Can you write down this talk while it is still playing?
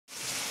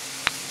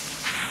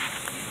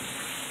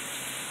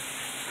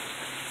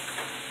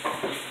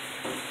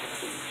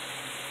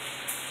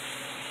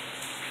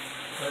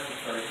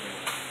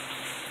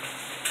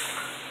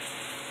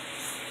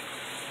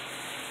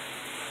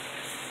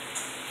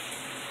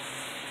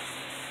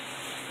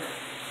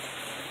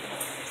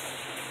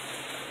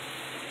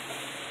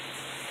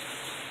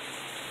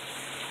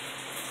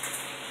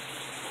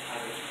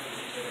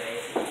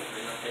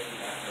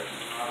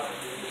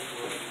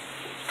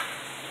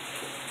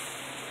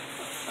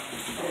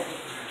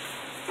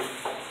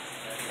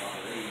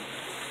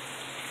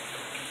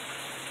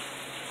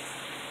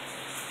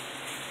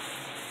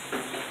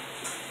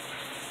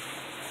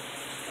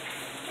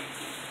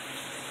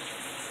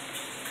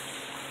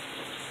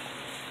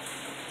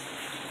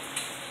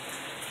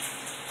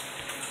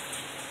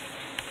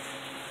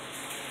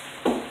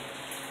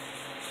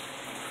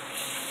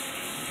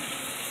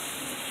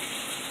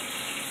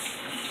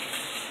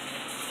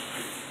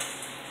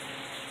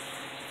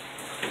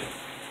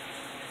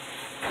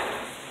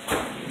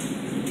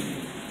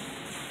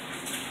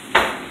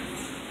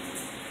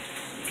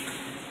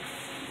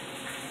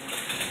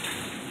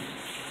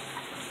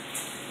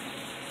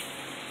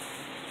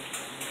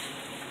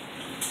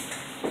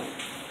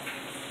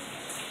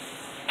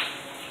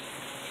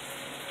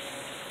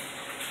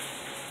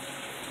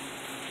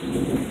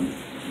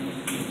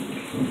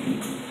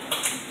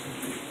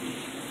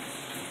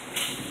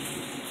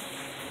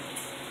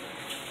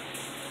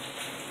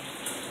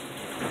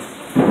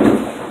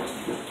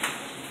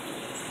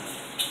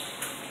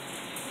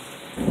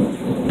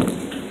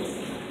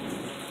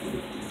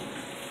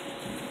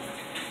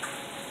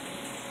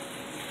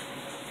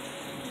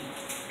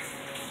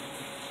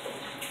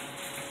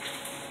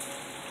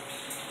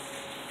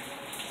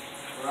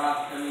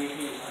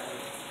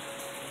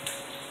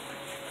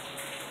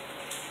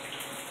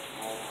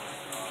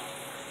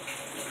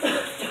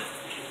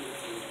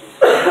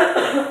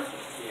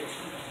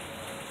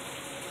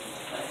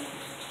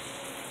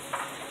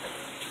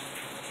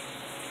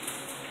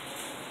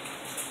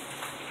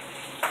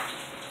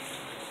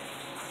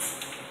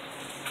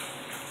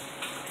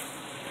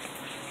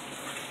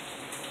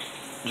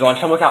John,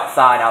 come look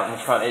outside out in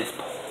front. It's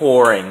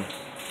pouring.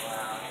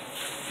 Wow.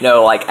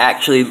 No, like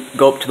actually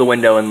go up to the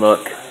window and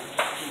look.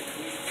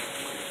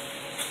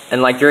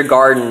 And like your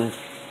garden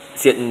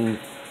is getting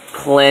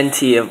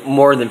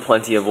more than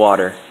plenty of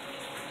water.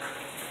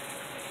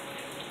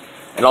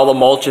 And all the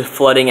mulch is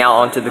flooding out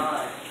onto the...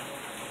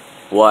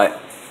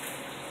 What?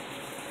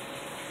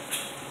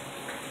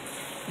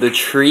 The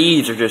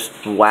trees are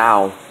just,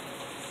 wow.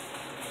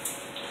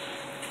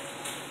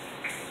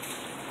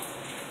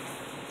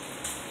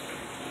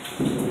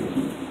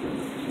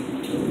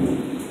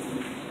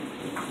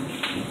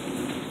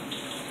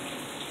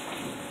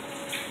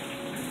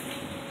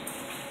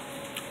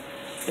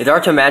 It's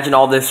hard to imagine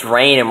all this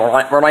rain and we're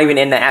not even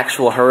in the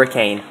actual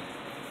hurricane.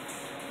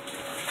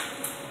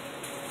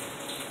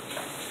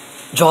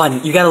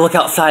 John, you gotta look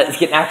outside.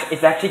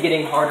 It's actually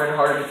getting harder and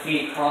harder to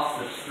see across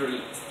the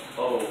street.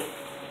 Oh. 2, 3,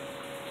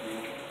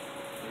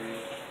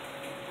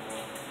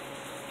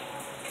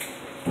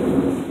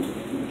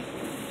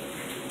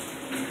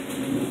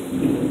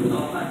 4.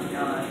 Oh my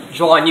God.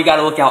 John, you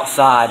gotta look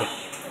outside.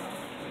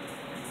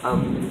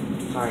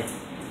 Sorry.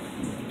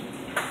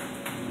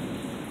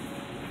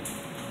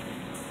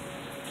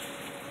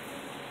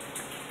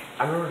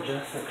 I remember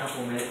just a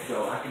couple minutes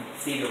ago, I could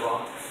see the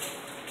rocks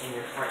in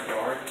your front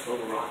yard, the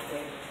little rock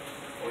thing,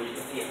 or you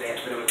can see it there,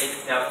 but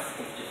it's now just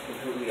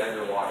completely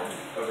underwater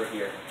over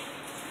here.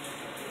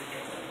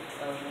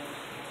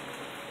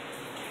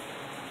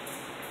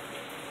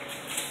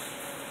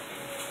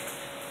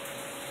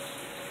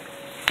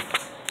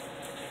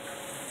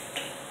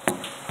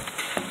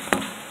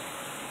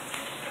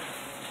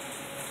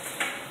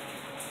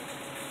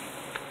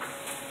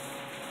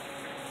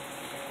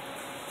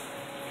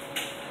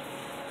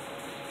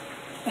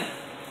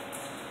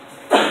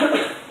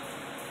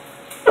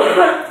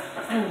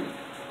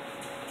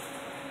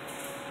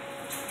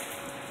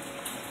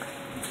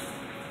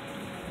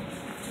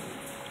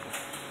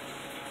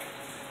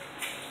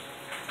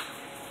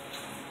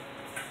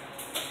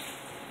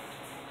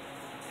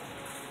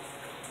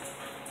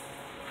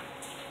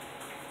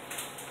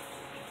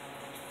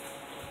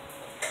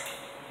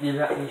 Did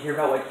you hear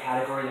about what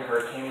category the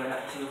hurricane went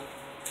up to?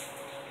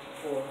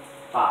 4.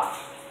 5.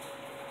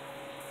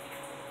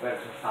 Went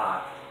up to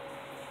 5.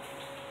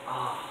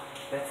 Oh,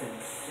 that's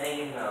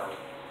insane though.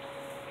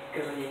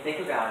 Because when you think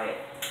about it,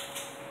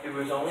 it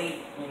was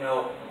only,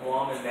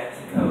 Guam and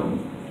Mexico,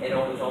 and it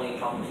was only a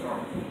tropical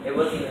storm. It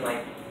wasn't even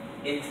like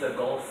into the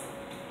Gulf,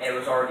 and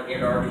it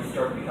already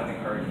started becoming a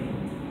hurricane.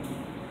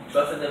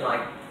 Most of them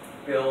like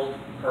build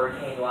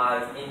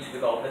hurricane-wise into the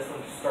Gulf. This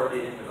one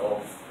started in the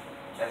Gulf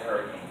as a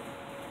hurricane,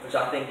 which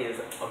I think is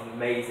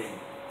amazing.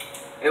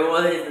 It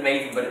is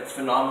amazing, but it's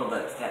phenomenal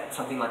that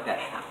something like that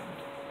happened.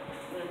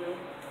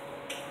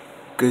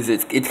 Because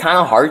it's kind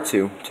of hard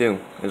too,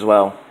 as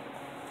well.